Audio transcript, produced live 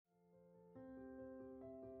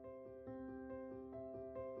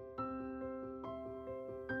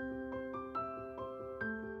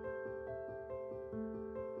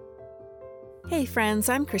Hey friends,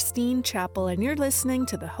 I'm Christine Chappell, and you're listening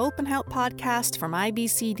to the Hope and Help podcast from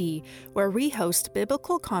IBCD, where we host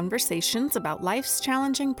biblical conversations about life's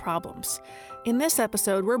challenging problems. In this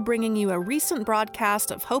episode, we're bringing you a recent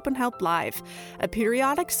broadcast of Hope and Help Live, a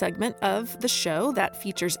periodic segment of the show that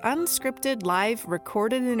features unscripted, live,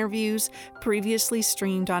 recorded interviews previously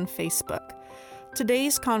streamed on Facebook.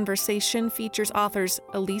 Today's conversation features authors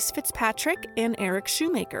Elise Fitzpatrick and Eric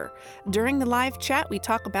Shoemaker. During the live chat, we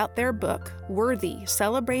talk about their book, Worthy: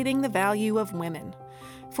 Celebrating the Value of Women.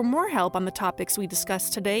 For more help on the topics we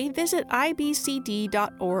discussed today, visit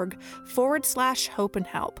ibcd.org/hope and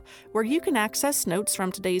help, where you can access notes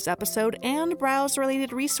from today's episode and browse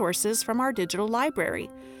related resources from our digital library.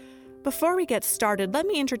 Before we get started, let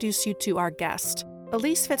me introduce you to our guest.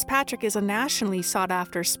 Elise Fitzpatrick is a nationally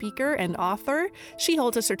sought-after speaker and author. She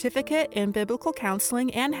holds a certificate in biblical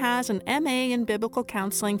counseling and has an MA in biblical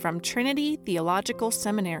counseling from Trinity Theological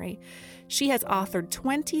Seminary. She has authored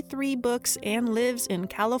 23 books and lives in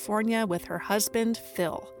California with her husband,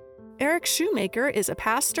 Phil. Eric Shoemaker is a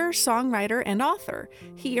pastor, songwriter, and author.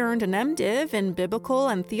 He earned an MDiv in Biblical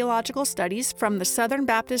and Theological Studies from the Southern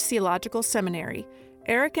Baptist Theological Seminary.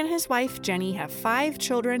 Eric and his wife, Jenny, have 5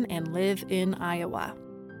 children and live in Iowa.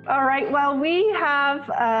 All right, well, we have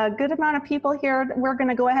a good amount of people here. We're going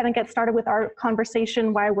to go ahead and get started with our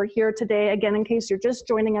conversation why we're here today. Again, in case you're just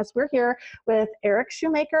joining us, we're here with Eric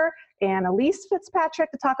Shoemaker and Elise Fitzpatrick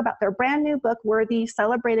to talk about their brand new book, Worthy: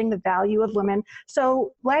 Celebrating the Value of Women.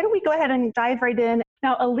 So why don't we go ahead and dive right in.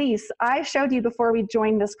 Now, Elise, I showed you before we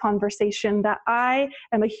joined this conversation that I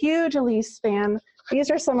am a huge Elise fan. These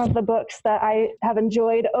are some of the books that I have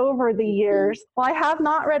enjoyed over the years. While I have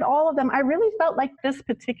not read all of them, I really felt like this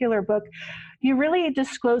particular book, you really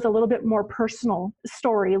disclose a little bit more personal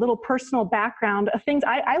story, a little personal background of things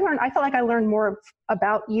I learned. I felt like I learned more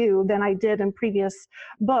about you than I did in previous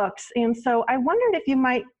books. And so I wondered if you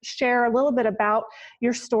might share a little bit about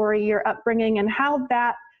your story, your upbringing, and how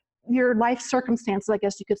that your life circumstances, I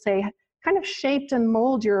guess you could say, kind of shaped and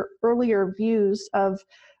mold your earlier views of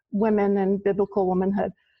women and biblical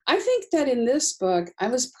womanhood. I think that in this book, I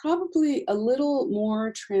was probably a little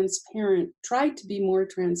more transparent, tried to be more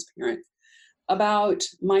transparent about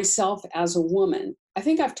myself as a woman. I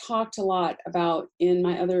think I've talked a lot about in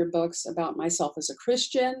my other books about myself as a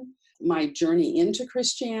Christian, my journey into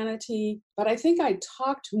Christianity, but I think I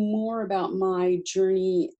talked more about my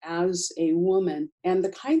journey as a woman and the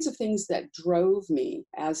kinds of things that drove me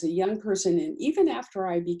as a young person and even after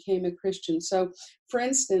I became a Christian. So, for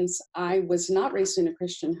instance, I was not raised in a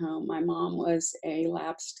Christian home. My mom was a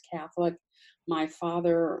lapsed Catholic. My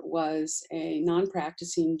father was a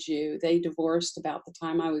non-practicing Jew. They divorced about the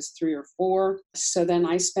time I was 3 or 4. So then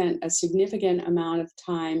I spent a significant amount of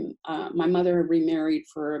time. My mother remarried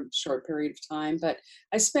for a short period of time, but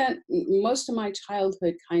I spent most of my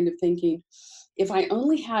childhood kind of thinking, if I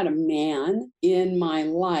only had a man in my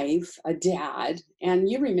life, a dad, and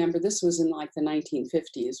you remember this was in like the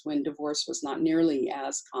 1950s when divorce was not nearly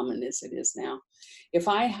as common as it is now. If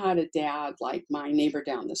I had a dad like my neighbor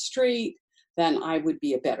down the street, then I would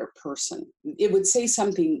be a better person. It would say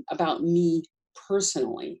something about me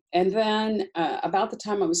personally. And then about the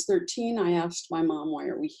time I was 13, I asked my mom, why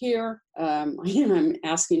are we here? I'm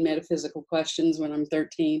asking metaphysical questions when I'm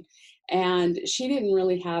 13. And she didn't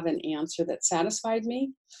really have an answer that satisfied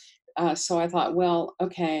me. So I thought, well,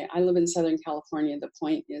 okay, I live in Southern California. The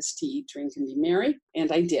point is to eat, drink, and be merry. And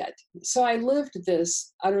I did. So I lived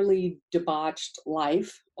this utterly debauched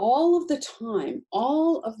life all of the time,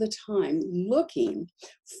 looking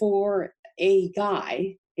for a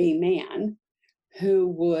guy, a man, who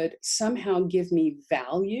would somehow give me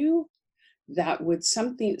value, that would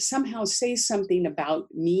somehow say something about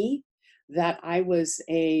me, that I was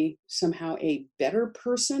somehow a better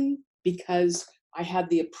person because I had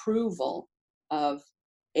the approval of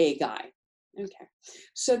a guy. Okay.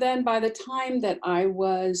 So then by the time that I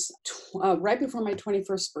was right before my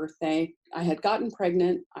 21st birthday, I had gotten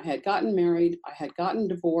pregnant, I had gotten married, I had gotten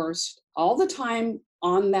divorced, all the time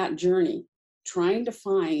on that journey, trying to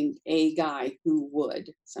find a guy who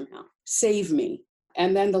would somehow save me.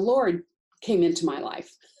 And then the Lord came into my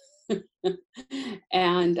life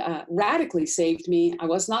and radically saved me. I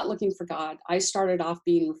was not looking for God. I started off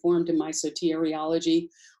being reformed in my soteriology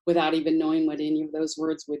without even knowing what any of those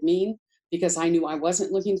words would mean, because I knew I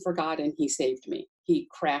wasn't looking for God and he saved me. He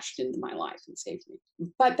crashed into my life and saved me.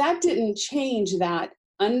 But that didn't change that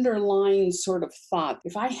underlying sort of thought.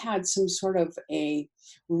 If I had some sort of a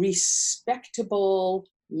respectable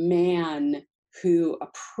man who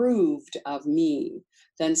approved of me,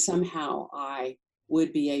 then somehow I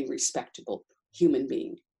would be a respectable human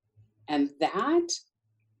being. And that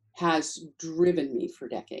has driven me for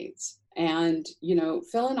decades. And,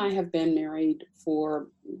 Phil and I have been married for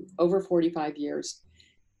over 45 years.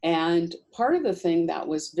 And part of the thing that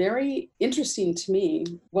was very interesting to me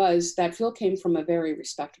was that Phil came from a very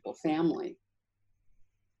respectable family.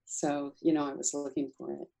 So, I was looking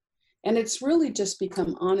for it. And it's really just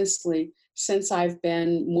become, honestly, since I've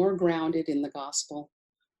been more grounded in the gospel,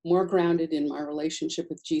 more grounded in my relationship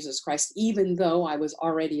with Jesus Christ, even though I was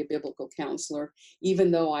already a biblical counselor, even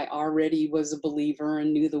though I already was a believer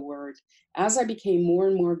and knew the word, as I became more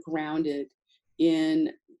and more grounded in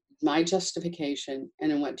my justification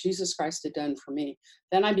and in what Jesus Christ had done for me,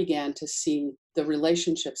 then I began to see the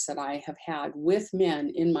relationships that I have had with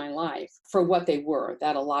men in my life for what they were,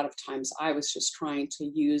 that a lot of times I was just trying to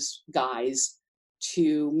use guys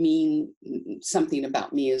to mean something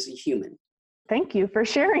about me as a human. Thank you for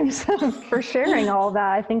sharing all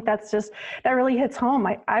that. I think that really hits home.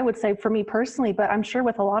 I would say for me personally, but I'm sure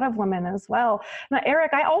with a lot of women as well. Now,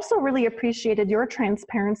 Eric, I also really appreciated your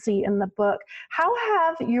transparency in the book. How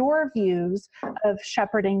have your views of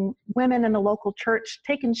shepherding women in the local church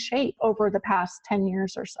taken shape over the past 10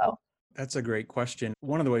 years or so? That's a great question.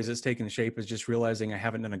 One of the ways it's taken shape is just realizing I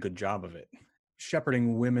haven't done a good job of it.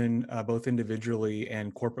 Shepherding women, both individually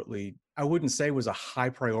and corporately, I wouldn't say was a high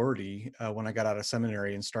priority when I got out of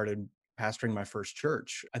seminary and started pastoring my first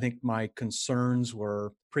church. I think my concerns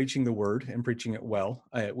were preaching the word and preaching it well,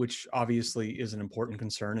 which obviously is an important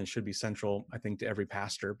concern and should be central, I think, to every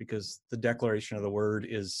pastor, because the declaration of the word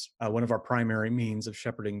is one of our primary means of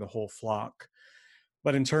shepherding the whole flock.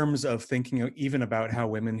 But in terms of thinking even about how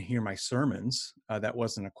women hear my sermons, that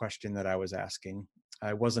wasn't a question that I was asking.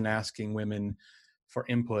 I wasn't asking women for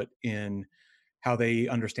input in how they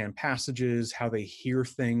understand passages, how they hear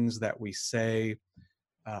things that we say.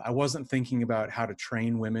 I wasn't thinking about how to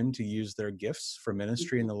train women to use their gifts for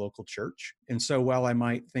ministry in the local church. And so while I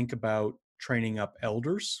might think about training up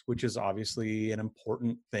elders, which is obviously an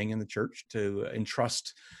important thing in the church to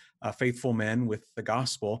entrust faithful men with the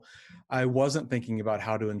gospel, I wasn't thinking about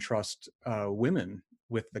how to entrust women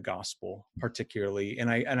with the gospel particularly. And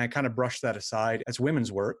I kind of brushed that aside as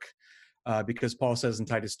women's work because Paul says in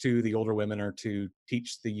Titus 2, the older women are to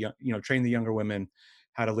teach train the younger women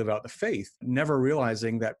how to live out the faith, never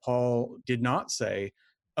realizing that Paul did not say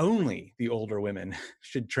only the older women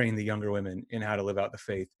should train the younger women in how to live out the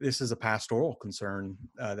faith. This is a pastoral concern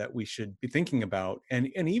that we should be thinking about,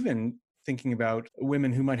 and even thinking about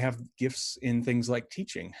women who might have gifts in things like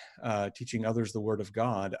teaching others the word of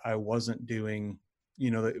God. I wasn't doing,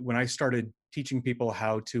 when I started teaching people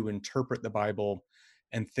how to interpret the Bible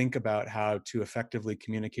and think about how to effectively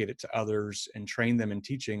communicate it to others and train them in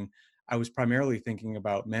teaching, I was primarily thinking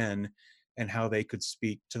about men and how they could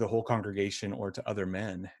speak to the whole congregation or to other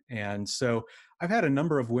men. And so I've had a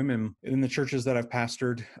number of women in the churches that I've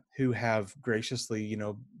pastored who have graciously,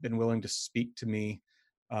 been willing to speak to me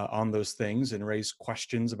on those things and raise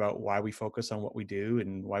questions about why we focus on what we do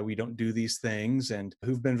and why we don't do these things, and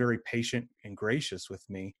who've been very patient and gracious with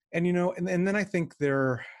me. And, and then I think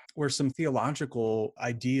there were some theological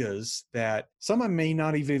ideas that some I may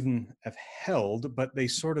not even have held, but they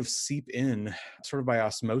sort of seep in sort of by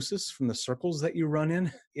osmosis from the circles that you run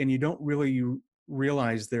in, and you don't really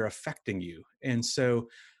realize they're affecting you. And so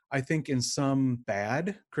I think in some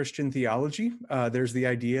bad Christian theology, there's the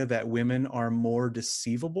idea that women are more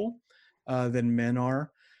deceivable than men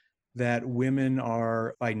are, that women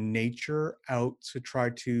are by nature out to try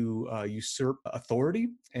to usurp authority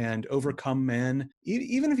and overcome men.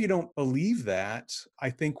 Even if you don't believe that, I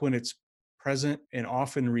think when it's present and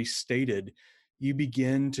often restated, you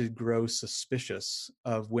begin to grow suspicious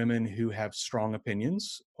of women who have strong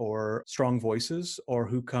opinions or strong voices, or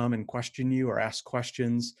who come and question you or ask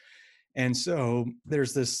questions. And so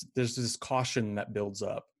there's this caution that builds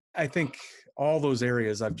up. I think all those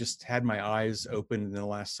areas I've just had my eyes opened in the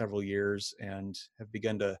last several years and have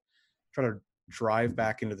begun to try to drive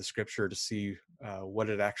back into the scripture to see what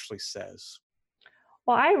it actually says.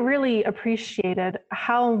 Well, I really appreciated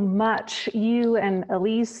how much you and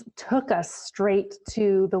Elise took us straight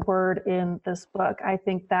to the word in this book. I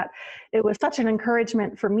think that it was such an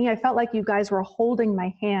encouragement for me. I felt like you guys were holding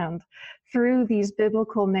my hand through these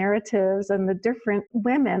biblical narratives and the different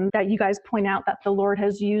women that you guys point out that the Lord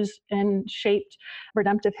has used and shaped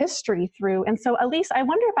redemptive history through. And so, Elise, I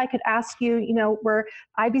wonder if I could ask you, we're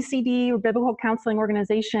IBCD, or Biblical Counseling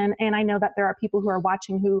Organization, and I know that there are people who are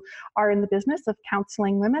watching who are in the business of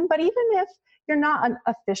counseling women, but even if you're not an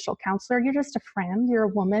official counselor, you're just a friend, you're a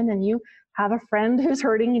woman, and you have a friend who's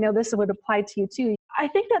hurting, this would apply to you too. I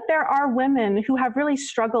think that there are women who have really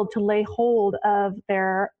struggled to lay hold of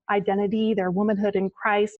their identity, their womanhood in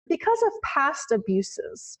Christ because of past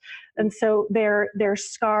abuses. And so they're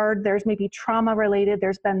scarred. There's maybe trauma related.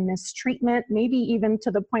 There's been mistreatment, maybe even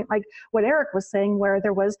to the point like what Eric was saying, where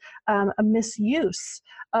there was a misuse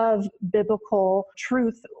of biblical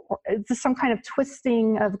truth, or some kind of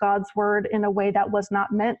twisting of God's word in a way that was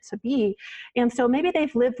not meant to be. And so maybe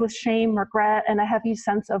they've lived with shame, regret, and a heavy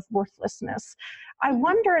sense of worthlessness. I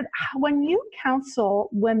wondered, when you counsel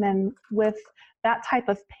women with that type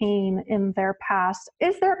of pain in their past,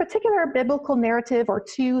 is there a particular biblical narrative or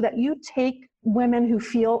two that you take women who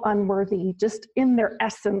feel unworthy, just in their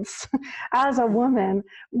essence as a woman?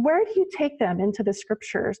 Where do you take them into the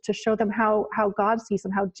scriptures to show them how God sees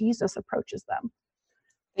them, how Jesus approaches them?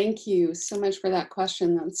 Thank you so much for that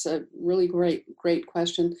question. That's a really great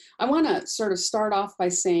question. I want to sort of start off by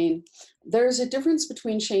saying there's a difference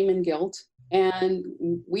between shame and guilt. And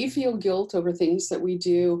we feel guilt over things that we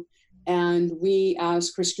do. And we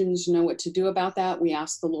as Christians know what to do about that. We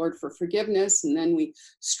ask the Lord for forgiveness, and then we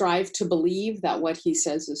strive to believe that what he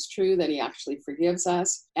says is true, that he actually forgives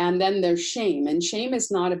us. And then there's shame. And shame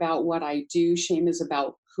is not about what I do. Shame is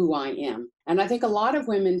about who I am. And I think a lot of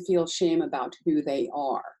women feel shame about who they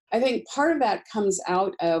are. I think part of that comes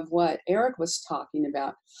out of what Eric was talking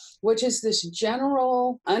about, which is this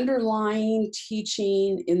general underlying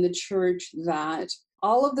teaching in the church that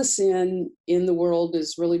all of the sin in the world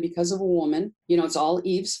is really because of a woman. It's all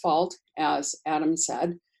Eve's fault, as Adam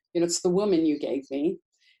said. It's the woman you gave me.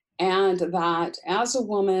 And that as a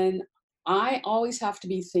woman, I always have to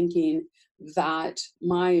be thinking that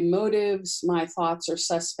my motives, my thoughts are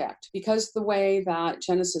suspect, because the way that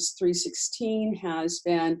Genesis 3:16 has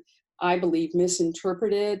been, I believe,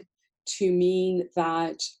 misinterpreted to mean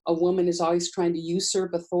that a woman is always trying to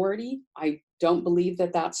usurp authority. I don't believe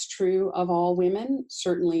that that's true of all women,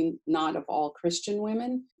 certainly not of all Christian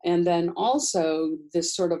women. And then also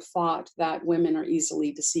this sort of thought that women are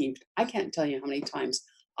easily deceived. I can't tell you how many times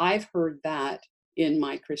I've heard that in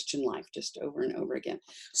my Christian life, just over and over again.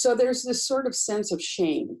 So there's this sort of sense of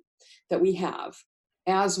shame that we have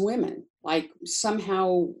as women, like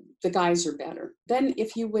somehow the guys are better. Then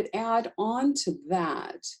if you would add on to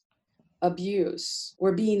that abuse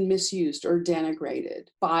or being misused or denigrated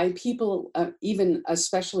by people, even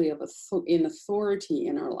especially in authority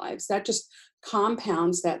in our lives, that just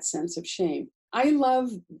compounds that sense of shame. I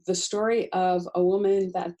love the story of a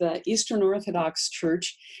woman that the Eastern Orthodox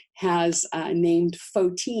Church has named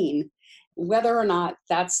Fotine. Whether or not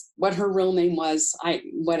that's what her real name was,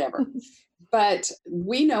 whatever. But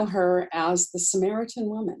we know her as the Samaritan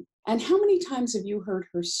woman. And how many times have you heard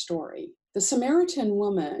her story? The Samaritan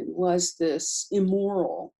woman was this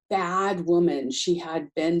immoral, bad woman. She had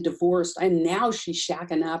been divorced, and now she's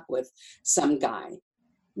shacking up with some guy.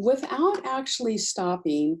 Without actually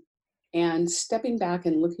stopping and stepping back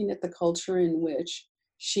and looking at the culture in which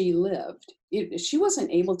she lived, she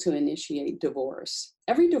wasn't able to initiate divorce.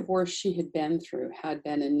 Every divorce she had been through had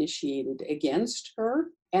been initiated against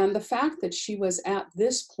her. And the fact that she was at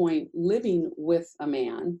this point living with a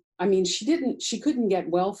man, she couldn't get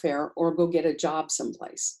welfare or go get a job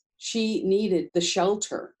someplace. She needed the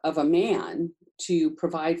shelter of a man to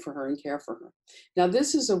provide for her and care for her. Now,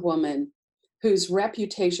 this is a woman whose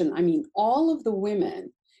reputation, all of the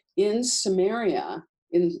women in Samaria,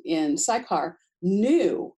 in Sychar,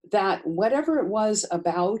 knew that whatever it was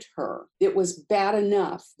about her, it was bad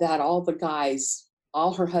enough that all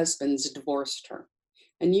her husbands divorced her.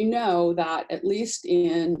 And you know that at least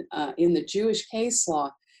in the Jewish case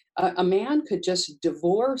law, a man could just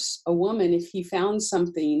divorce a woman if he found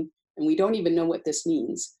something, and we don't even know what this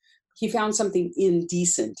means, he found something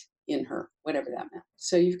indecent in her, whatever that meant.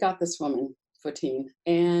 So you've got this woman, Fotine,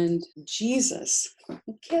 and Jesus,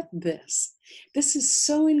 get this. This is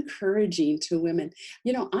so encouraging to women.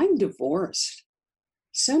 I'm divorced.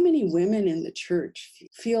 So many women in the church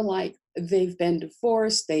feel like they've been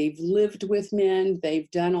divorced, they've lived with men,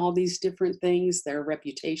 they've done all these different things, their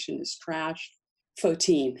reputation is trashed.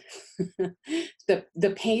 Fotine,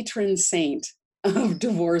 the patron saint of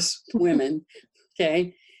divorced women,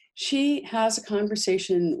 okay? She has a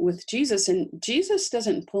conversation with Jesus, and Jesus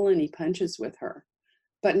doesn't pull any punches with her,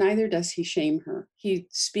 but neither does he shame her. He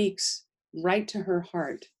speaks right to her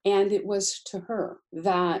heart. And it was to her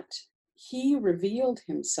that he revealed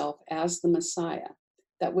himself as the Messiah.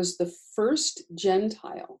 That was the first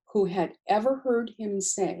Gentile who had ever heard him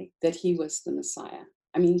say that he was the Messiah.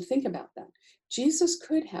 Think about that. Jesus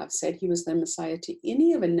could have said he was the Messiah to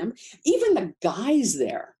any of a number, even the guys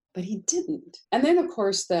there But he didn't. And then, of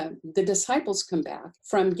course, the disciples come back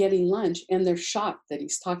from getting lunch and they're shocked that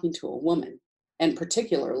he's talking to a woman, and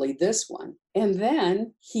particularly this one. And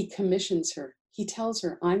then he commissions her. He tells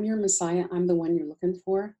her, I'm your Messiah. I'm the one you're looking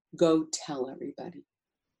for. Go tell everybody.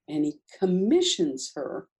 And he commissions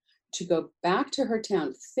her to go back to her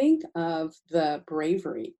town. Think of the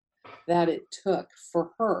bravery that it took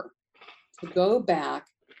for her to go back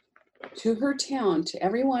to her town, to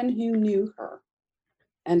everyone who knew her,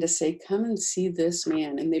 and to say, come and see this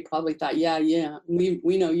man. And they probably thought, yeah, we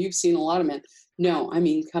know you've seen a lot of men. No, I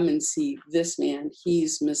mean, come and see this man.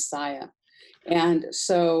 He's Messiah. And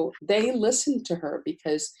so they listened to her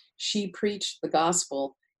because she preached the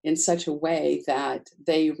gospel in such a way that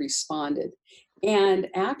they responded. And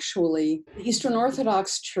actually, the Eastern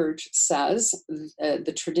Orthodox Church says,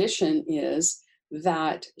 the tradition is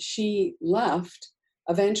that she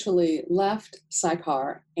eventually left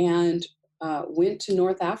Sychar and went to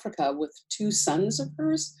North Africa with 2 sons of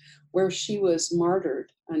hers, where she was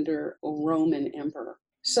martyred under a Roman emperor.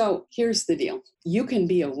 So here's the deal. You can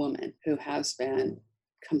be a woman who has been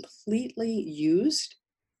completely used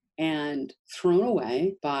and thrown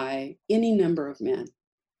away by any number of men.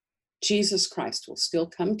 Jesus Christ will still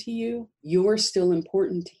come to you. You're still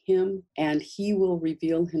important to him, and he will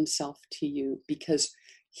reveal himself to you because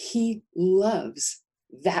he loves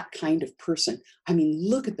that kind of person. I mean,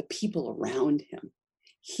 look at the people around him.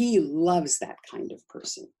 He loves that kind of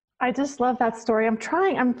person. I just love that story.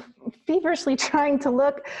 I'm feverishly trying to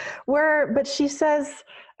look but she says,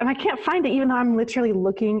 and I can't find it even though I'm literally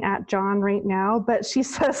looking at John right now, but she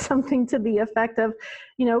says something to the effect of,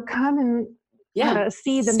 come and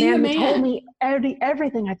see the man who told me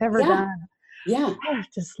everything I've ever done. Yeah. I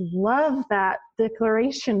just love that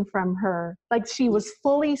declaration from her. Like she was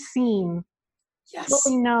fully seen,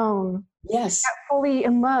 fully known, fully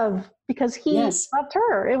in love because he loved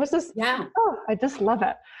her. It was just, I just love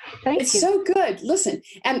it. Thank you. It's so good. Listen,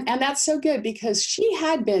 and that's so good because she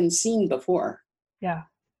had been seen before. Yeah.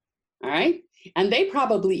 All right. And they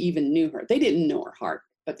probably even knew her. They didn't know her heart,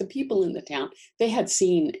 but the people in the town, they had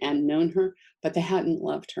seen and known her, but they hadn't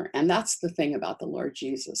loved her. And that's the thing about the Lord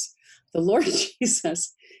Jesus. The Lord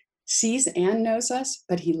Jesus sees and knows us,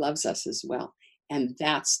 but he loves us as well. And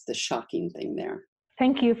that's the shocking thing there.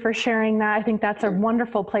 Thank you for sharing that. I think that's a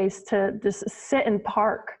wonderful place to just sit and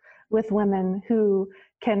park with women who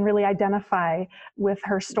can really identify with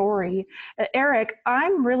her story. Eric,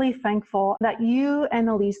 I'm really thankful that you and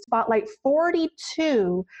Elise spotlight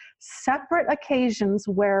 42 separate occasions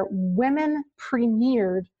where women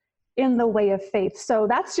premiered in the way of faith. So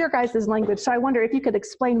that's your guys' language. So I wonder if you could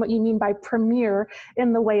explain what you mean by premiere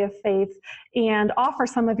in the way of faith and offer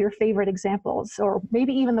some of your favorite examples, or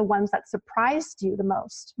maybe even the ones that surprised you the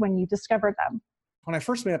most when you discovered them. When I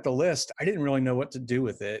first made up the list, I didn't really know what to do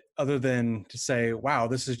with it other than to say, wow,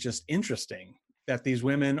 this is just interesting that these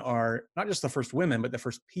women are not just the first women, but the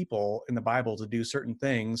first people in the Bible to do certain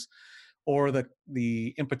things, or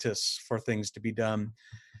the impetus for things to be done.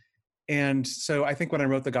 And so I think when I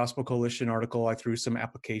wrote the Gospel Coalition article, I threw some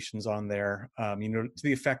applications on there, to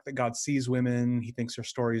the effect that God sees women, he thinks their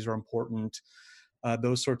stories are important,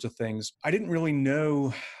 those sorts of things. I didn't really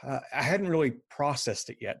know, I hadn't really processed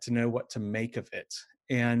it yet to know what to make of it.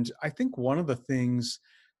 And I think one of the things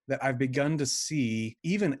that I've begun to see,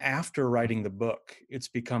 even after writing the book, it's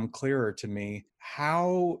become clearer to me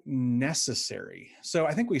how necessary. So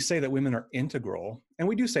I think we say that women are integral, and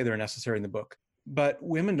we do say they're necessary in the book. But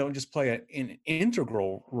women don't just play an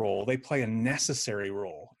integral role, they play a necessary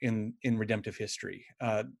role in redemptive history.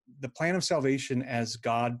 The plan of salvation as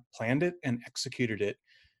God planned it and executed it,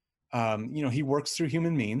 he works through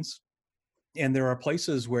human means. And there are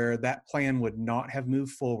places where that plan would not have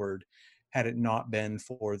moved forward had it not been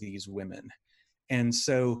for these women. And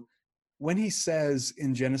so when he says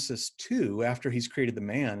in Genesis 2, after he's created the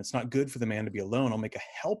man, it's not good for the man to be alone, I'll make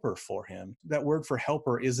a helper for him. That word for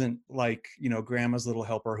helper isn't like, grandma's little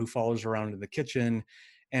helper who follows around in the kitchen.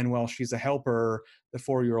 And while she's a helper, the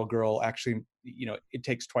 4-year-old girl actually, it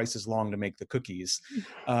takes twice as long to make the cookies,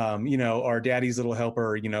 or daddy's little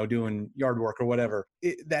helper, doing yard work or whatever.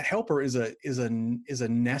 That helper is a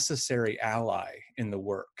necessary ally in the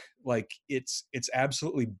work. Like it's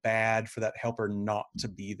absolutely bad for that helper not to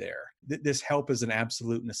be there. This help is an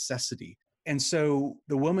absolute necessity. And so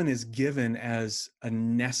the woman is given as a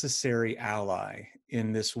necessary ally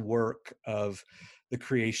in this work of the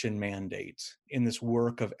creation mandate, in this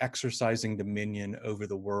work of exercising dominion over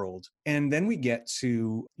the world. And then we get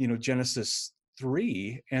to, Genesis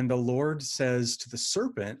 3, and the Lord says to the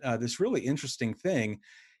serpent, this really interesting thing.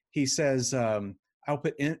 He says, I'll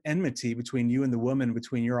put enmity between you and the woman,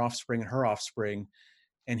 between your offspring and her offspring.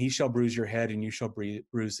 and he shall bruise your head and you shall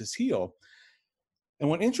bruise his heel. And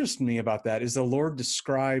what interests me about that is the Lord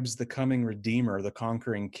describes the coming Redeemer, the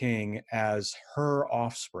conquering King, as her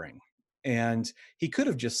offspring. And he could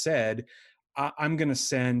have just said, I'm going to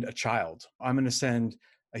send a child. I'm going to send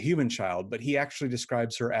a human child, but he actually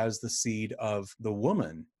describes her as the seed of the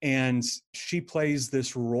woman. And she plays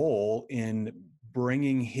this role in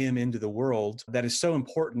bringing him into the world that is so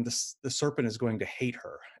important. The serpent is going to hate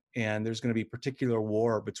her, and there's going to be particular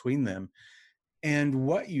war between them. And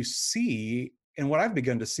what you see, and what I've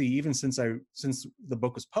begun to see even since the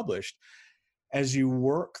book was published, as you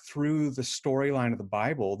work through the storyline of the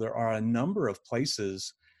Bible, there are a number of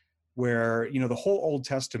places where, the whole Old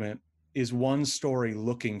Testament is one story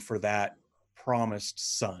looking for that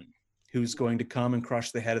promised son who's going to come and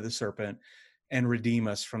crush the head of the serpent and redeem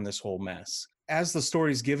us from this whole mess. As the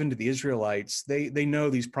story is given to the Israelites, they know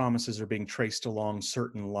these promises are being traced along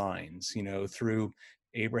certain lines, through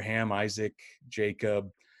Abraham, Isaac, Jacob,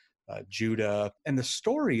 Judah. And the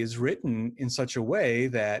story is written in such a way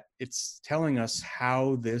that it's telling us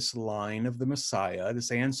how this line of the Messiah,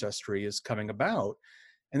 this ancestry, is coming about.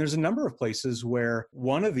 And there's a number of places where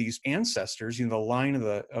one of these ancestors, the line of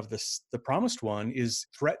the promised one, is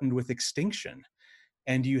threatened with extinction.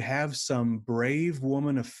 And you have some brave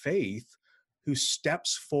woman of faith who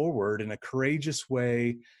steps forward in a courageous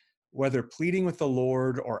way, whether pleading with the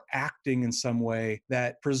Lord or acting in some way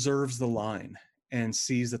that preserves the line and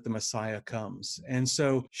sees that the Messiah comes. And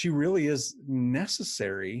so she really is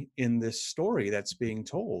necessary in this story that's being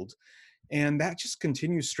told. And that just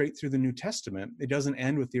continues straight through the New Testament. It doesn't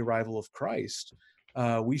end with the arrival of Christ.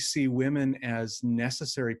 We see women as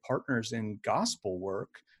necessary partners in gospel work,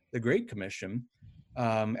 the Great Commission.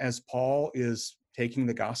 As Paul is taking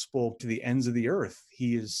the gospel to the ends of the earth,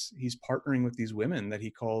 he's partnering with these women that he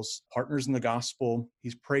calls partners in the gospel.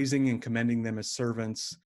 He's praising and commending them as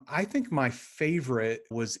servants. I think my favorite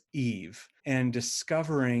was Eve, and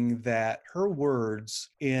discovering that her words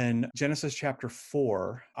in Genesis chapter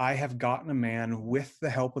 4, I have gotten a man with the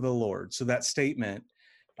help of the Lord. So that statement,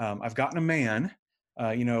 I've gotten a man,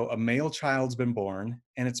 a male child's been born,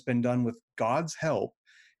 and it's been done with God's help,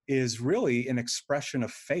 is really an expression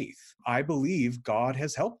of faith. I believe God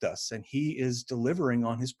has helped us and he is delivering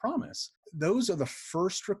on his promise. Those are the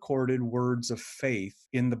first recorded words of faith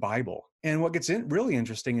in the Bible. And what gets really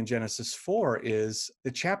interesting in Genesis 4 is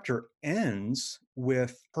the chapter ends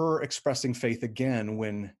with her expressing faith again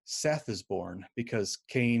when Seth is born, because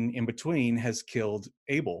Cain in between has killed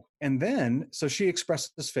Abel. And then, so she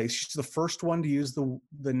expresses faith. She's the first one to use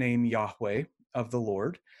the name Yahweh of the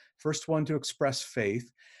Lord, first one to express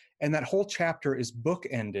faith. And that whole chapter is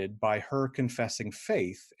bookended by her confessing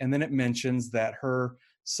faith. And then it mentions that her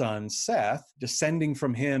son Seth, descending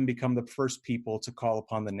from him, become the first people to call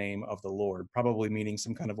upon the name of the Lord, probably meaning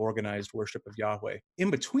some kind of organized worship of Yahweh.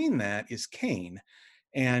 In between that is Cain,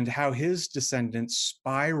 and how his descendants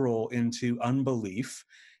spiral into unbelief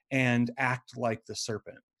and act like the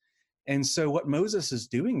serpent. And so what Moses is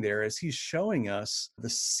doing there is he's showing us the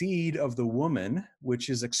seed of the woman, which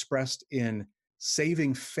is expressed in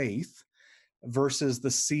saving faith, versus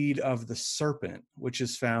the seed of the serpent, which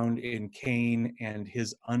is found in Cain and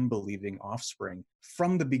his unbelieving offspring.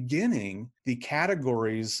 From the beginning, the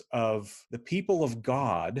categories of the people of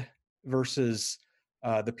God versus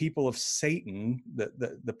the people of Satan,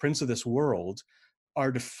 the prince of this world,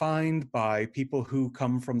 are defined by people who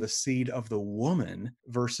come from the seed of the woman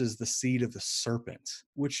versus the seed of the serpent,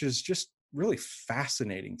 which is just really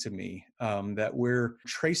fascinating to me, that we're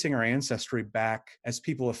tracing our ancestry back as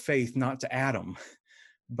people of faith, not to Adam,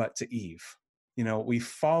 but to Eve. We've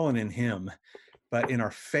fallen in him, but in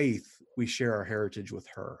our faith, we share our heritage with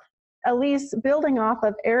her. Elise, building off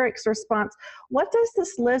of Eric's response, what does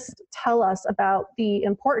this list tell us about the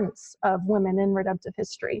importance of women in redemptive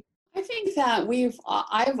history? I think that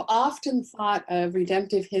I've often thought of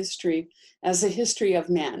redemptive history as a history of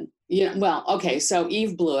men. So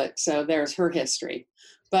Eve blew it, so there's her history.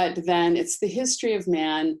 But then it's the history of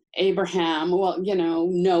man, Abraham,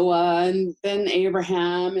 Noah, and then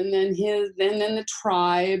Abraham, and then the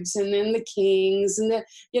tribes, and then the kings, and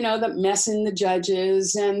the mess in the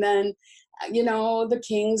judges, and then, the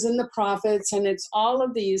kings and the prophets, and it's all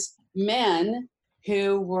of these men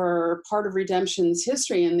who were part of redemption's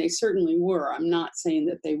history, and they certainly were. I'm not saying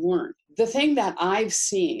that they weren't. The thing that I've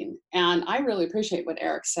seen, and I really appreciate what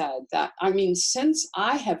Eric said, since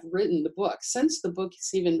I have written the book, since the book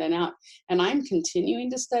has even been out, and I'm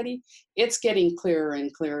continuing to study, it's getting clearer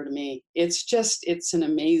and clearer to me. It's an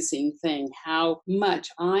amazing thing how much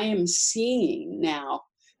I am seeing now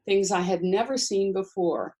things I had never seen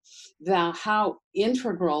before, how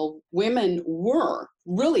integral women were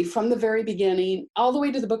really from the very beginning all the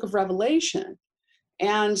way to the book of Revelation.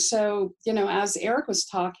 And so, as Eric was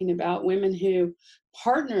talking about women who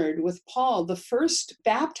partnered with Paul, the first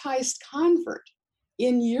baptized convert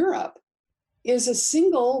in Europe is a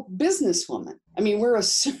single businesswoman. I mean, we're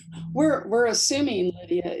assuming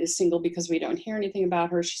Lydia is single because we don't hear anything about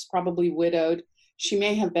her. She's probably widowed. She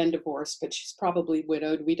may have been divorced, but she's probably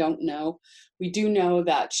widowed. We don't know. We do know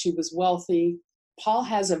that she was wealthy. Paul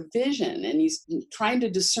has a vision, and he's trying to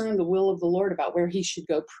discern the will of the Lord about where he should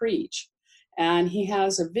go preach. And he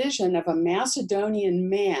has a vision of a Macedonian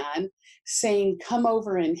man saying, "Come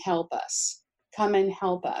over and help us. Come and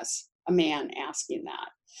help us." A man asking that.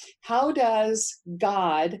 How does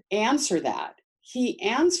God answer that? He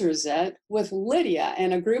answers it with Lydia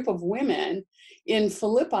and a group of women in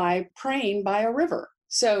Philippi praying by a river.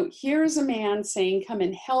 So here's a man saying, "Come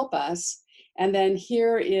and help us." And then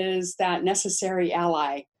here is that necessary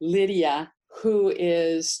ally, Lydia, who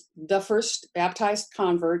is the first baptized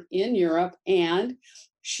convert in Europe. And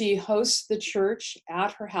she hosts the church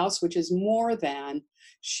at her house, which is more than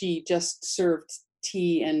she just served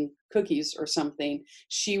tea and cookies or something.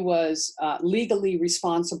 She was legally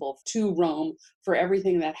responsible to Rome for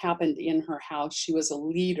everything that happened in her house. She was a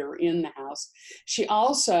leader in the house. She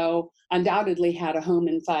also undoubtedly had a home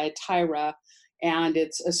in Thyatira, and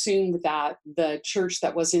it's assumed that the church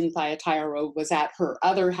that was in Thyatira was at her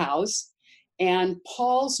other house. And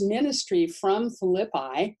Paul's ministry from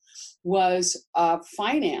Philippi was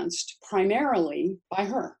financed primarily by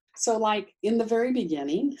her. So like in the very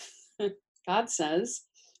beginning, God says,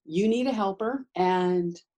 you need a helper,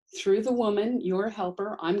 and through the woman, your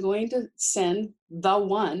helper, I'm going to send the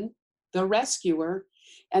one, the rescuer.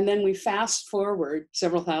 And then we fast forward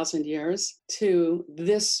several thousand years to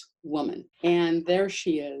this woman, and there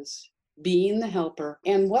she is, being the helper.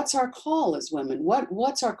 And what's our call as women?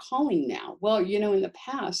 What's our calling now? Well, in the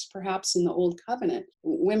past, perhaps in the Old Covenant,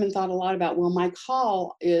 women thought a lot about, well, my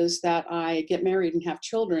call is that I get married and have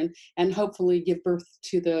children and hopefully give birth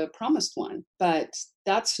to the promised one. But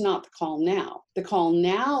that's not the call now. The call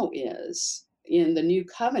now is in the New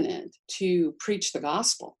Covenant to preach the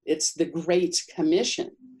gospel. It's the Great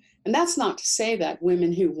Commission. And that's not to say that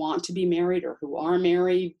women who want to be married or who are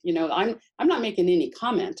married, I'm not making any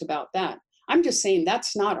comment about that. I'm just saying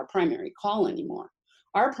that's not our primary call anymore.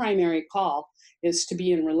 Our primary call is to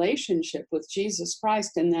be in relationship with Jesus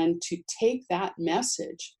Christ, and then to take that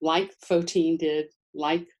message like Photine did,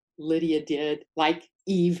 like Lydia did, like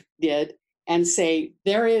Eve did, and say,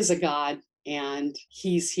 there is a God and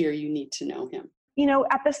he's here. You need to know him.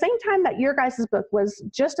 At the same time that your guys' book was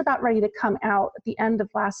just about ready to come out at the end of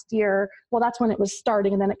last year, well, that's when it was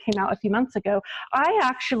starting, and then it came out a few months ago, I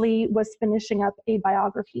actually was finishing up a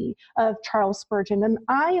biography of Charles Spurgeon, and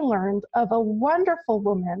I learned of a wonderful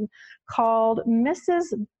woman called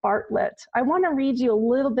Mrs. Bartlett. I want to read you a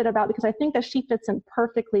little bit about it because I think that she fits in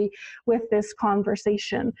perfectly with this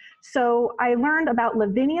conversation. So I learned about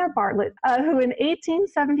Lavinia Bartlett, who in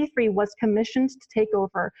 1873 was commissioned to take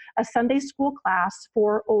over a Sunday school class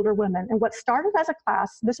for older women. And what started as a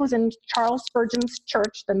class, this was in Charles Spurgeon's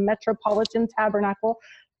church, the Metropolitan Tabernacle,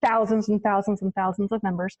 thousands and thousands and thousands of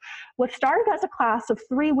members. What started as a class of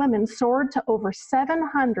 3 women soared to over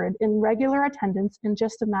 700 in regular attendance in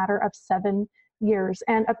just a matter of 7 years.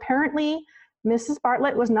 And apparently, Mrs.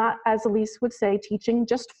 Bartlett was not, as Elise would say, teaching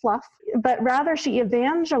just fluff, but rather she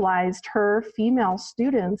evangelized her female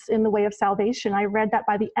students in the way of salvation. I read that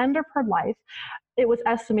by the end of her life, it was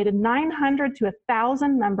estimated 900 to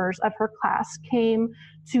 1,000 members of her class came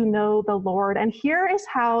to know the Lord. And here is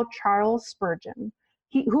how Charles Spurgeon,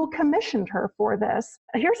 who commissioned her for this,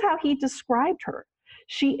 here's how he described her.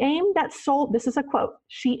 She aimed at soul, this is a quote,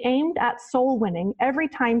 she aimed at soul winning every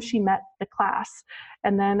time she met the class.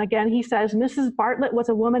 And then again, he says, Mrs. Bartlett was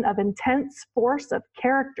a woman of intense force of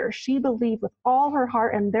character. She believed with all her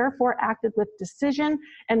heart and therefore acted with decision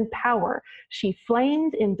and power. She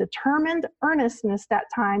flamed in determined earnestness at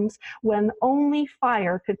times when only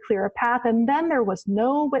fire could clear a path. And then there was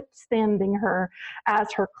no withstanding her,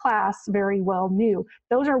 as her class very well knew.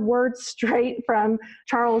 Those are words straight from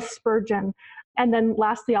Charles Spurgeon. And then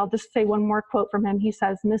lastly, I'll just say one more quote from him. He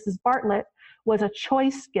says, Mrs. Bartlett was a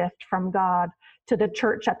choice gift from God. to the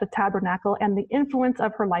church at the tabernacle, and the influence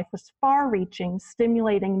of her life was far-reaching,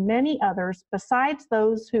 stimulating many others besides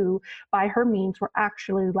those who, by her means, were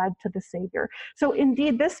actually led to the Savior. So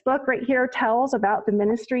indeed, this book right here tells about the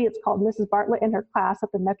ministry. It's called Mrs. Bartlett and Her Class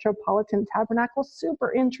at the Metropolitan Tabernacle.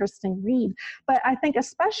 Super interesting read. But I think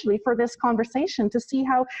especially for this conversation to see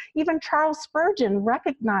how even Charles Spurgeon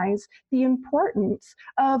recognized the importance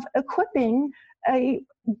of equipping a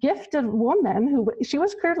gifted woman who she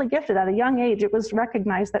was clearly gifted at a young age. It was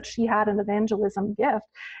recognized that she had an evangelism gift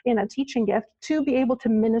and a teaching gift to be able to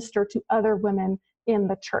minister to other women in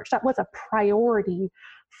the church. That was a priority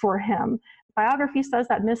for him. Biography says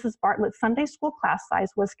that Mrs. Bartlett's Sunday school class size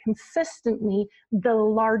was consistently the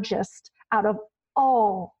largest out of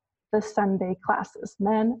all the Sunday classes,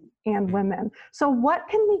 men and women. So what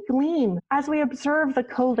can we glean as we observe the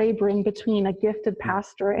co-laboring between a gifted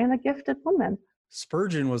pastor and a gifted woman?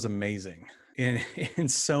 Spurgeon was amazing in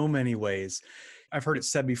so many ways. I've heard it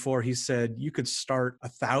said before, he said, you could start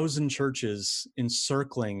 1,000 churches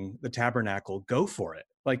encircling the tabernacle, go for it.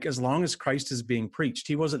 Like, as long as Christ is being preached.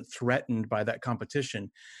 He wasn't threatened by that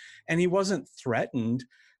competition. And he wasn't threatened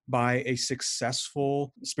by a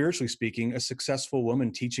successful, spiritually speaking, a successful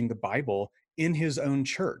woman teaching the Bible in his own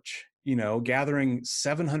church, gathering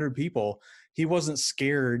 700 people. He wasn't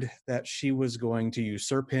scared that she was going to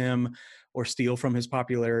usurp him or steal from his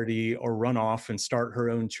popularity or run off and start her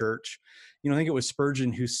own church. I think it was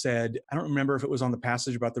Spurgeon who said, I don't remember if it was on the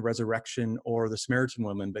passage about the resurrection or the Samaritan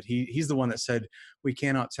woman, but he's the one that said, we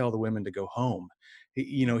cannot tell the women to go home.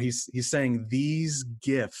 He's saying these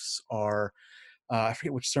gifts are, I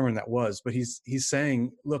forget which sermon that was, but he's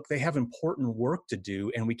saying, look, they have important work to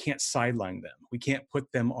do and we can't sideline them. We can't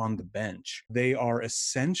put them on the bench. They are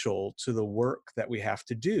essential to the work that we have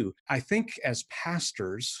to do. I think as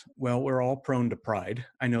pastors, well, we're all prone to pride.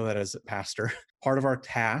 I know that as a pastor. Part of our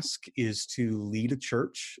task is to lead a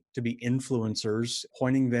church, to be influencers,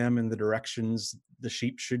 pointing them in the directions the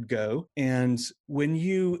sheep should go. And when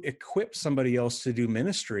you equip somebody else to do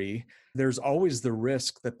ministry, there's always the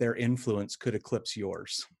risk that their influence could eclipse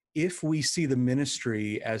yours. If we see the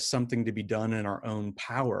ministry as something to be done in our own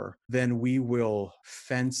power, then we will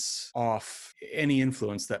fence off any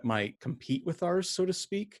influence that might compete with ours, so to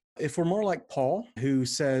speak. If we're more like Paul, who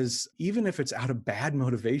says, even if it's out of bad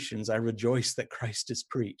motivations, I rejoice that Christ is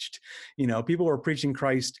preached. People are preaching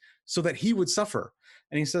Christ so that he would suffer.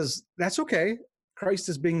 And he says, that's okay. Christ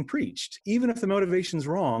is being preached. Even if the motivation's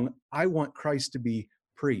wrong, I want Christ to be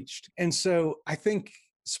preached. And so I think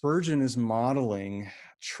Spurgeon is modeling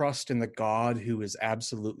trust in the God who is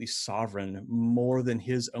absolutely sovereign more than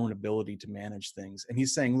his own ability to manage things. And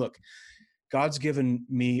he's saying, look, God's given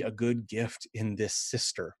me a good gift in this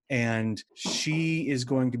sister, and she is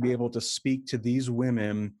going to be able to speak to these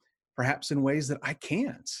women perhaps in ways that I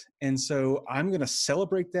can't. And so I'm going to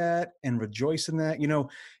celebrate that and rejoice in that.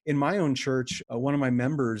 In my own church, one of my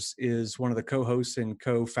members is one of the co-hosts and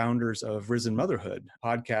co-founders of Risen Motherhood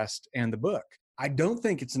podcast and the book. I don't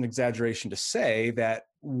think it's an exaggeration to say that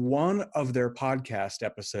one of their podcast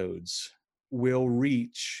episodes will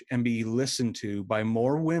reach and be listened to by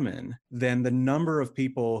more women than the number of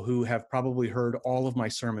people who have probably heard all of my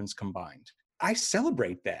sermons combined. I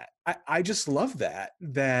celebrate that. I just love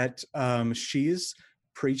that she's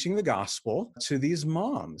preaching the gospel to these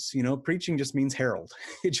moms. Preaching just means herald.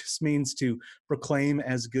 It just means to proclaim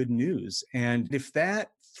as good news. And if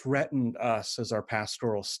that threatened us as our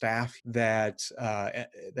pastoral staff, that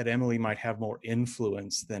Emily might have more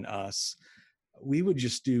influence than us, we would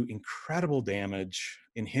just do incredible damage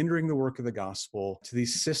in hindering the work of the gospel to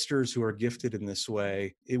these sisters who are gifted in this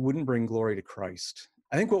way. It wouldn't bring glory to Christ.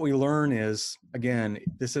 I think what we learn is, again,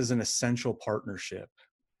 this is an essential partnership.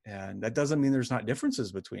 And that doesn't mean there's not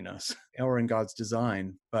differences between us or in God's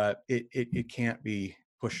design, but it can't be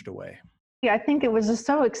pushed away. Yeah, I think it was just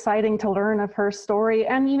so exciting to learn of her story.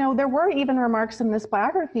 And, there were even remarks in this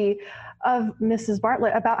biography of Mrs.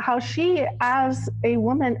 Bartlett about how she, as a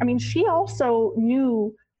woman, she also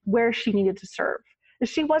knew where she needed to serve.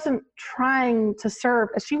 She wasn't trying to serve.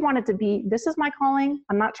 She wanted to be, this is my calling.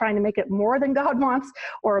 I'm not trying to make it more than God wants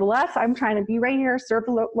or less. I'm trying to be right here, serve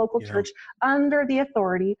the local church under the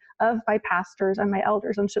authority of my pastors and my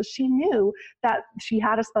elders. And so she knew that she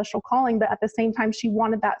had a special calling, but at the same time, she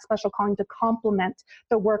wanted that special calling to complement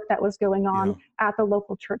the work that was going on at the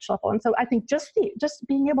local church level. And so I think just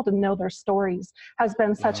being able to know their stories has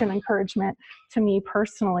been such an encouragement to me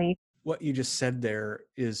personally. What you just said there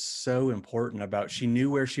is so important about she knew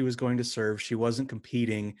where she was going to serve. She wasn't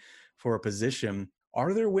competing for a position.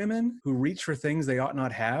 Are there women who reach for things they ought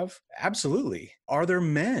not have? Absolutely. Are there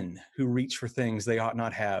men who reach for things they ought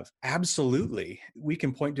not have? Absolutely. We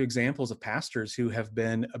can point to examples of pastors who have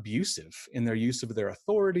been abusive in their use of their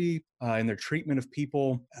authority, in their treatment of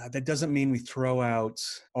people. That doesn't mean we throw out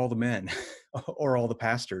all the men or all the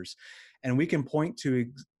pastors. And we can point to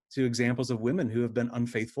examples of women who have been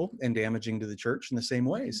unfaithful and damaging to the church in the same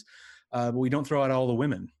ways. But we don't throw out all the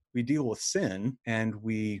women. We deal with sin and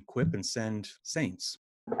we equip and send saints.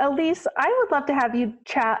 Elise, I would love to have you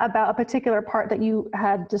chat about a particular part that you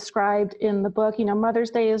had described in the book. You know,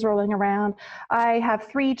 Mother's Day is rolling around. I have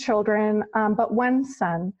 3 children, but one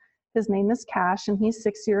son. His name is Cash, and he's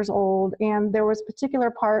 6 years old. And there was a particular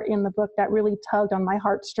part in the book that really tugged on my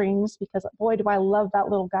heartstrings because, boy, do I love that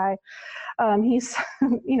little guy. He's,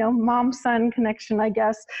 mom-son connection, I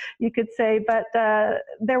guess you could say. But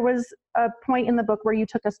there was a point in the book where you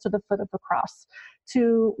took us to the foot of the cross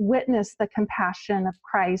to witness the compassion of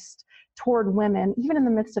Christ toward women, even in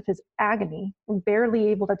the midst of his agony, barely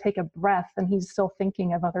able to take a breath, and he's still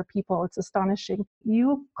thinking of other people. It's astonishing.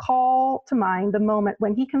 You call to mind the moment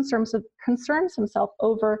when he concerns himself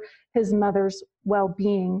over his mother's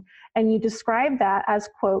well-being, and you describe that as,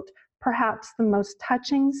 quote, perhaps the most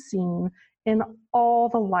touching scene in all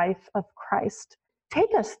the life of Christ. Take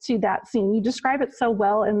us to that scene. You describe it so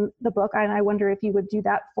well in the book, and I wonder if you would do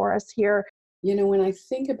that for us here. You know, when I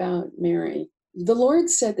think about Mary, the Lord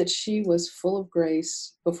said that she was full of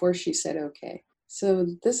grace before she said okay. So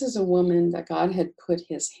this is a woman that God had put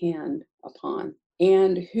his hand upon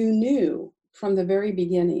and who knew from the very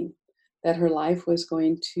beginning that her life was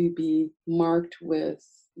going to be marked with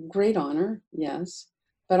great honor, yes,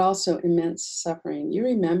 but also immense suffering. You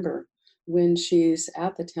remember when she's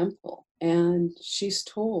at the temple and she's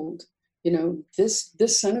told, you know, this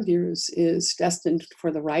son of yours is destined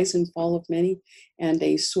for the rise and fall of many, and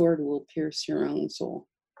a sword will pierce your own soul.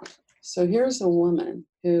 So here's a woman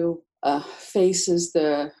who faces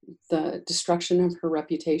the destruction of her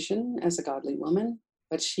reputation as a godly woman,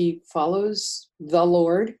 but she follows the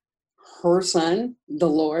Lord, her son, the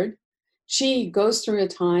Lord. She goes through a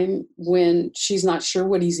time when she's not sure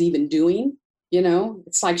what he's even doing. You know,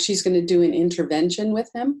 it's like she's going to do an intervention with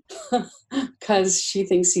him because she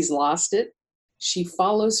thinks he's lost it. She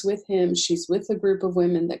follows with him. She's with a group of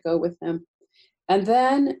women that go with him. And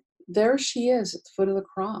then there she is at the foot of the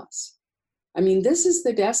cross. I mean, this is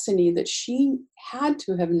the destiny that she had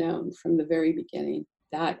to have known from the very beginning,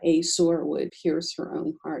 that a sword would pierce her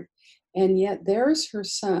own heart. And yet there's her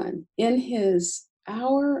son in his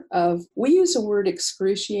hour of, we use the word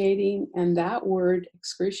excruciating, and that word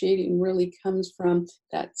excruciating really comes from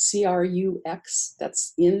that CRUX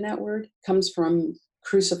that's in that word, comes from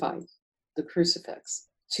crucified, the crucifix,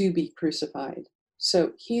 to be crucified.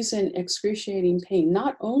 So he's in excruciating pain,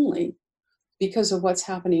 not only because of what's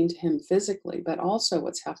happening to him physically, but also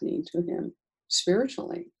what's happening to him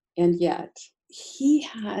spiritually. And yet he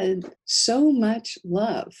had so much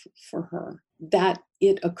love for her that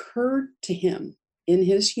it occurred to him, in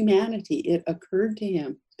his humanity, it occurred to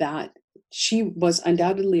him that she was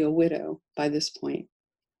undoubtedly a widow by this point,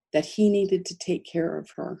 that he needed to take care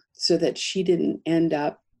of her so that she didn't end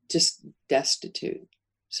up just destitute.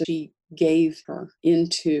 So she gave her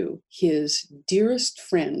into his dearest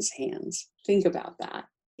friend's hands. Think about that.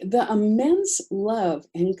 The immense love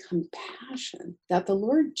and compassion that the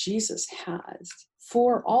Lord Jesus has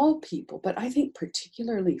for all people, but I think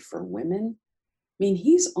particularly for women. I mean,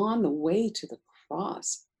 he's on the way to the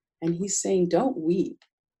cross and he's saying, don't weep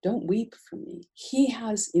for me. He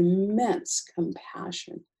has immense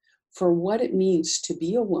compassion for what it means to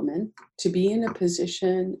be a woman, to be in a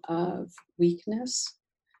position of weakness,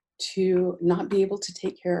 to not be able to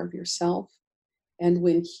take care of yourself. And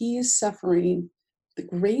when he is suffering the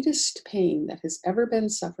greatest pain that has ever been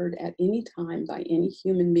suffered at any time by any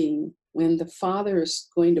human being, when the Father is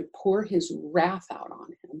going to pour his wrath out on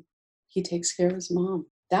him, he takes care of his mom.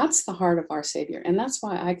 That's the heart of our Savior. And that's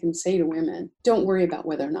why I can say to women, don't worry about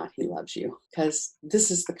whether or not he loves you, because this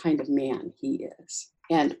is the kind of man he is.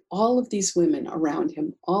 And all of these women around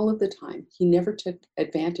him, all of the time, he never took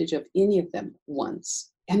advantage of any of them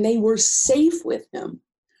once. And they were safe with him.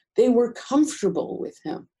 They were comfortable with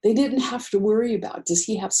him. They didn't have to worry about, does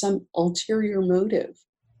he have some ulterior motive?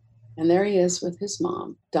 And there he is with his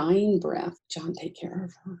mom, dying breath. John, take care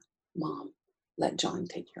of her. Mom, let John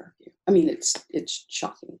take care of you. I mean, it's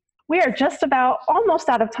shocking. We are just about almost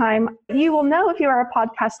out of time. You will know if you are a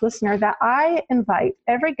podcast listener that I invite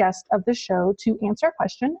every guest of the show to answer a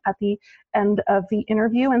question at the end of the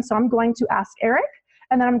interview. And so I'm going to ask Eric,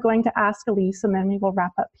 and then I'm going to ask Elise, and then we will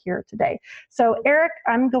wrap up here today. So Eric,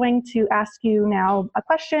 I'm going to ask you now a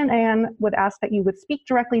question and would ask that you would speak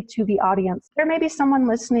directly to the audience. There may be someone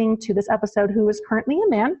listening to this episode who is currently a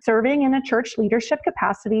man serving in a church leadership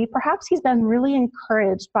capacity. Perhaps he's been really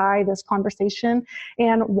encouraged by this conversation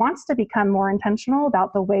and wants to become more intentional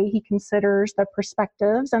about the way he considers the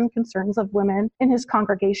perspectives and concerns of women in his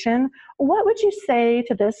congregation. What would you say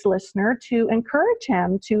to this listener to encourage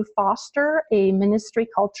him to foster a ministry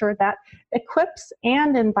culture that equips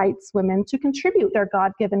and invites women to contribute their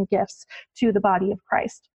God-given gifts to the body of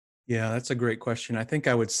Christ? Yeah, that's a great question. I think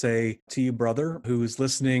I would say to you, brother, who's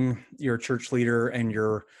listening, you're a church leader and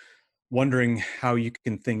you're wondering how you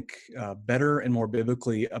can think better and more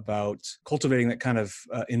biblically about cultivating that kind of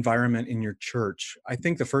environment in your church. I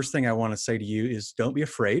think the first thing I want to say to you is don't be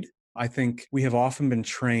afraid. I think we have often been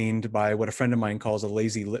trained by what a friend of mine calls a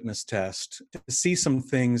lazy litmus test to see some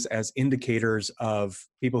things as indicators of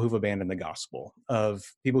people who've abandoned the gospel, of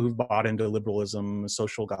people who've bought into liberalism,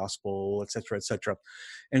 social gospel, et cetera, et cetera.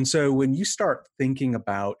 And so when you start thinking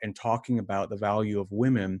about and talking about the value of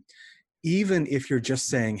women, even if you're just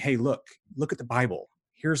saying, hey, look at the Bible,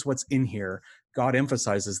 here's what's in here, God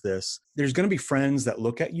emphasizes this, there's going to be friends that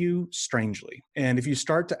look at you strangely. And if you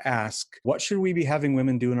start to ask, what should we be having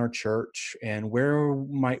women do in our church? And where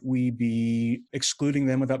might we be excluding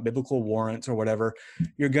them without biblical warrants or whatever?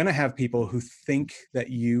 You're going to have people who think that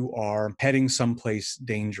you are heading someplace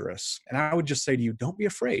dangerous. And I would just say to you, don't be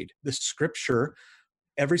afraid. The scripture,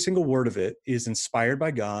 every single word of it is inspired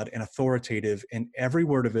by God and authoritative, and every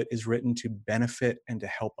word of it is written to benefit and to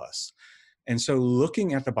help us. And so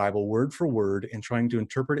looking at the Bible word for word and trying to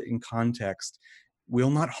interpret it in context will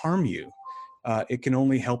not harm you. It can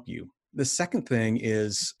only help you. The second thing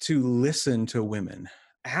is to listen to women.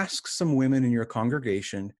 Ask some women in your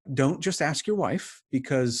congregation. Don't just ask your wife,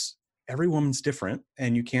 because every woman's different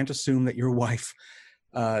and you can't assume that your wife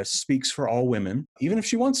speaks for all women. Even if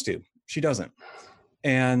she wants to, she doesn't.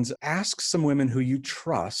 And ask some women who you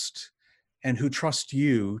trust and who trust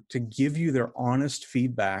you to give you their honest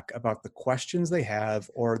feedback about the questions they have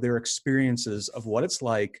or their experiences of what it's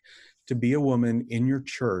like to be a woman in your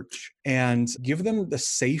church, and give them the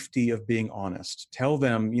safety of being honest. Tell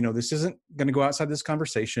them, this isn't going to go outside this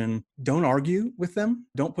conversation. Don't argue with them.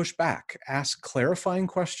 Don't push back. Ask clarifying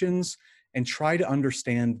questions and try to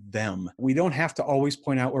understand them. We don't have to always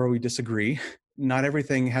point out where we disagree. Not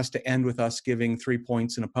everything has to end with us giving 3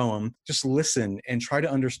 points in a poem. Just listen and try to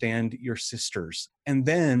understand your sisters. And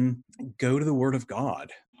then go to the Word of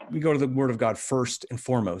God. We go to the Word of God first and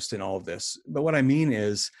foremost in all of this. But what I mean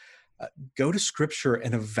is go to Scripture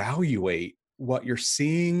and evaluate what you're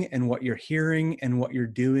seeing and what you're hearing and what you're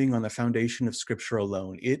doing on the foundation of Scripture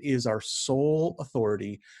alone. It is our sole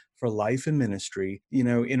authority for life and ministry.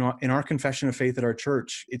 In our confession of faith at our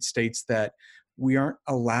church, it states that we aren't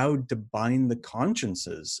allowed to bind the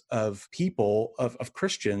consciences of people, of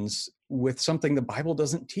Christians, with something the Bible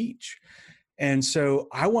doesn't teach. And so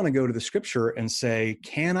I want to go to the Scripture and say,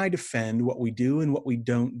 can I defend what we do and what we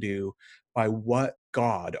don't do by what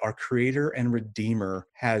God, our Creator and Redeemer,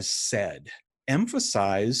 has said?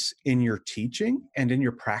 Emphasize in your teaching and in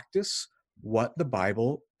your practice what the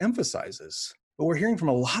Bible emphasizes. But we're hearing from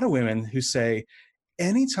a lot of women who say,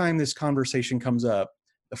 anytime this conversation comes up,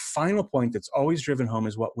 the final point that's always driven home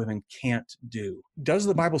is what women can't do. Does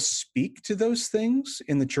the Bible speak to those things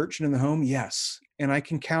in the church and in the home? Yes. And I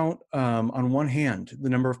can count on one hand the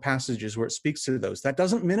number of passages where it speaks to those. That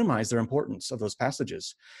doesn't minimize their importance of those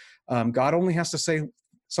passages. God only has to say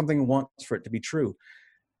something once for it to be true.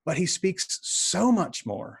 But he speaks so much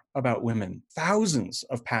more about women, thousands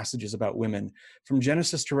of passages about women from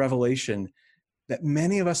Genesis to Revelation that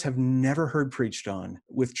many of us have never heard preached on,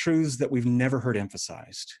 with truths that we've never heard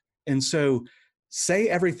emphasized. And so say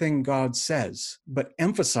everything God says, but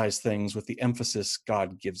emphasize things with the emphasis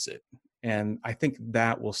God gives it. And I think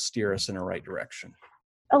that will steer us in the right direction.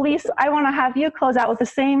 Elise, I want to have you close out with the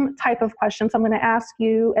same type of questions I'm going to ask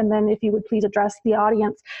you, and then if you would please address the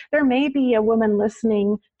audience. There may be a woman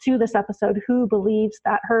listening to this episode who believes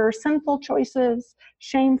that her sinful choices,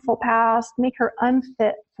 shameful past, make her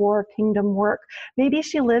unfit for kingdom work. Maybe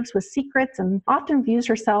she lives with secrets and often views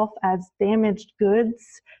herself as damaged goods.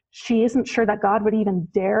 She isn't sure that God would even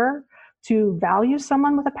dare to value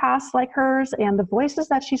someone with a past like hers, and the voices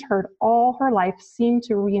that she's heard all her life seem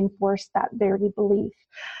to reinforce that very belief.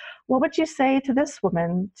 What would you say to this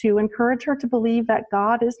woman to encourage her to believe that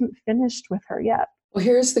God isn't finished with her yet? Well,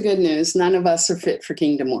 here's the good news. None of us are fit for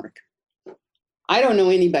kingdom work. I don't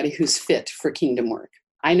know anybody who's fit for kingdom work.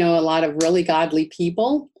 I know a lot of really godly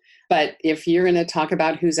people, But if you're going to talk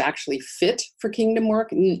about who's actually fit for kingdom work,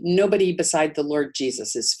 nobody beside the Lord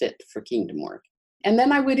Jesus is fit for kingdom work. And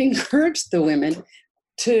then I would encourage the women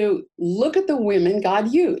to look at the women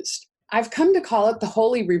God used. I've come to call it the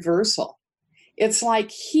holy reversal. It's like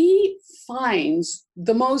he finds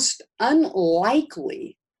the most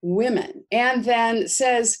unlikely women and then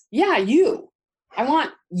says, yeah, you, I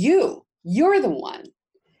want you, you're the one.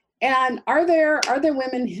 And are there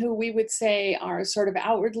women who we would say are sort of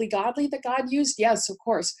outwardly godly that God used? Yes, of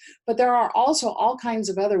course. But there are also all kinds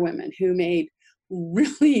of other women who made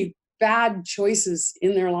really bad choices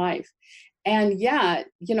in their life. And yet,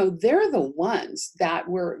 they're the ones that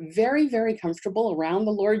were very, very comfortable around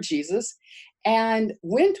the Lord Jesus and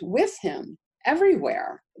went with him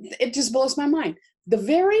everywhere. It just blows my mind. The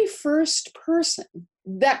very first person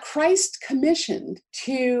that Christ commissioned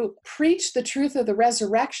to preach the truth of the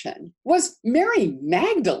resurrection was Mary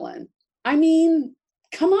Magdalene. I mean,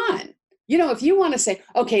 come on. If you want to say,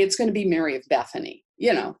 okay, it's going to be Mary of Bethany,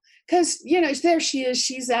 because, there she is,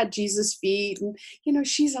 she's at Jesus' feet and,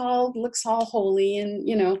 she's looks all holy and,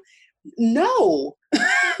 no,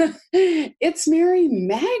 it's Mary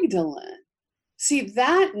Magdalene. See,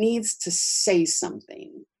 that needs to say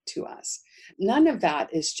something to us. None of that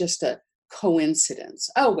is just a coincidence.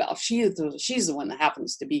 Oh, well, she's the one that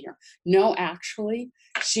happens to be here. No, actually,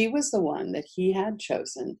 she was the one that he had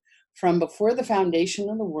chosen from before the foundation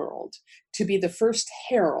of the world to be the first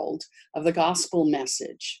herald of the gospel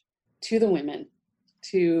message to the women,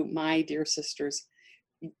 to my dear sisters.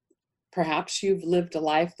 Perhaps you've lived a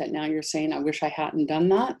life that now you're saying, I wish I hadn't done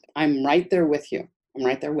that. I'm right there with you. I'm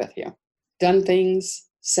right there with you. Done things,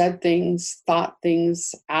 said things, thought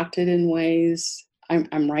things, acted in ways.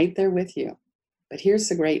 I'm right there with you. But here's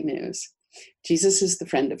the great news. Jesus is the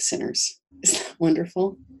friend of sinners. Isn't that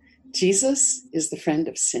wonderful? Jesus is the friend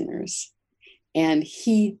of sinners. And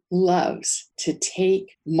he loves to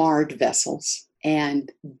take marred vessels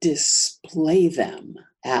and display them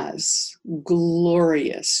as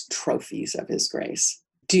glorious trophies of his grace.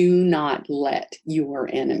 Do not let your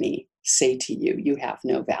enemy say to you, you have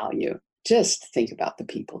no value. Just think about the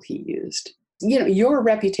people he used. Your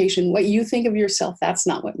reputation, what you think of yourself, that's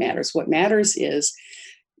not what matters. What matters is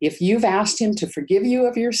if you've asked him to forgive you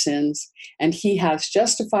of your sins and he has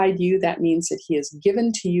justified you, that means that he has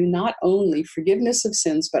given to you not only forgiveness of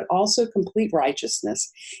sins, but also complete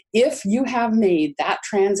righteousness. If you have made that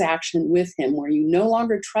transaction with him where you no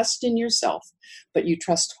longer trust in yourself, but you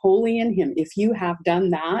trust wholly in him, if you have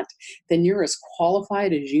done that, then you're as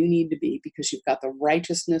qualified as you need to be because you've got the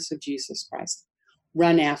righteousness of Jesus Christ.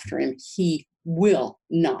 Run after him. He will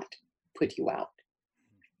not put you out.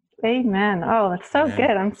 Amen. Oh, that's so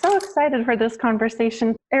good. I'm so excited for this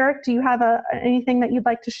conversation. Eric, do you have anything that you'd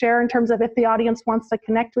like to share in terms of if the audience wants to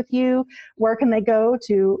connect with you, where can they go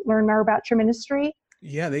to learn more about your ministry?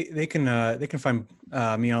 Yeah, they can find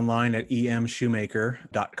me online at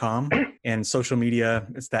emshoemaker.com and social media.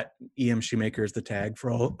 It's that EM Shoemaker is the tag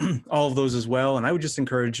for all of those as well. And I would just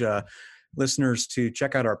encourage listeners to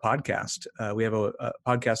check out our podcast. We have a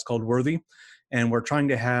podcast called Worthy. And we're trying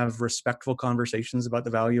to have respectful conversations about the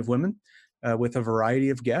value of women with a variety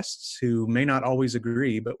of guests who may not always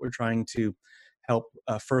agree, but we're trying to help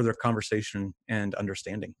further conversation and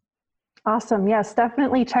understanding. Awesome. Yes,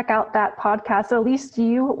 definitely check out that podcast. Elise, do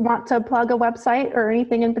you want to plug a website or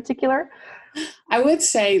anything in particular? I would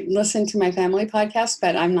say listen to my family podcast,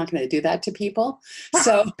 but I'm not going to do that to people.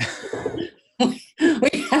 So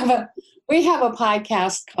we have a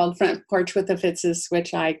podcast called Front Porch with the Fitzes,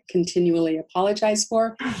 which I continually apologize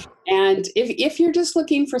for. And if you're just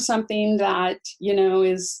looking for something that,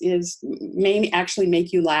 may actually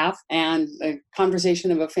make you laugh, and a conversation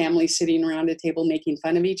of a family sitting around a table making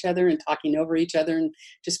fun of each other and talking over each other and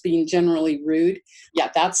just being generally rude.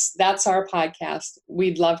 Yeah, that's our podcast.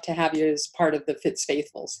 We'd love to have you as part of the Fitz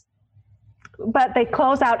Faithfuls. But they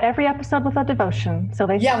close out every episode with a devotion. So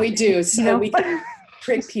yeah, we do. So we can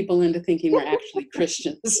trick people into thinking we're actually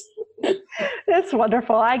Christians. It's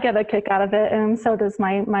wonderful. I get a kick out of it, and so does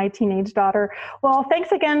my teenage daughter. Well,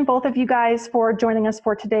 thanks again, both of you guys, for joining us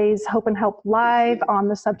for today's Hope and Help Live on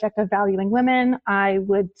the subject of valuing women. I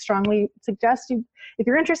would strongly suggest you, if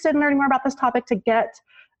you're interested in learning more about this topic, to get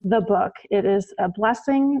the book. It is a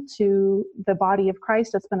blessing to the body of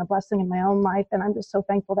Christ. It's been a blessing in my own life, and I'm just so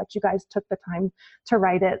thankful that you guys took the time to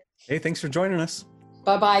write it. Hey, thanks for joining us.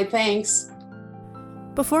 Bye-bye. Thanks.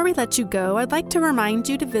 Before we let you go, I'd like to remind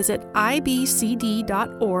you to visit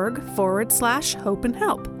ibcd.org/hope and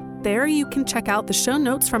help. There you can check out the show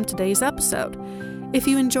notes from today's episode. If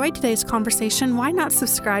you enjoyed today's conversation, why not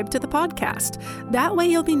subscribe to the podcast? That way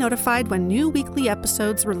you'll be notified when new weekly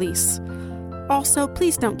episodes release. Also,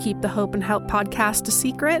 please don't keep the Hope and Help podcast a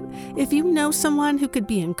secret. If you know someone who could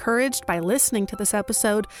be encouraged by listening to this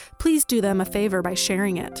episode, please do them a favor by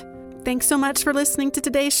sharing it. Thanks so much for listening to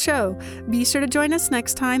today's show. Be sure to join us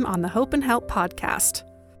next time on the Hope and Help podcast.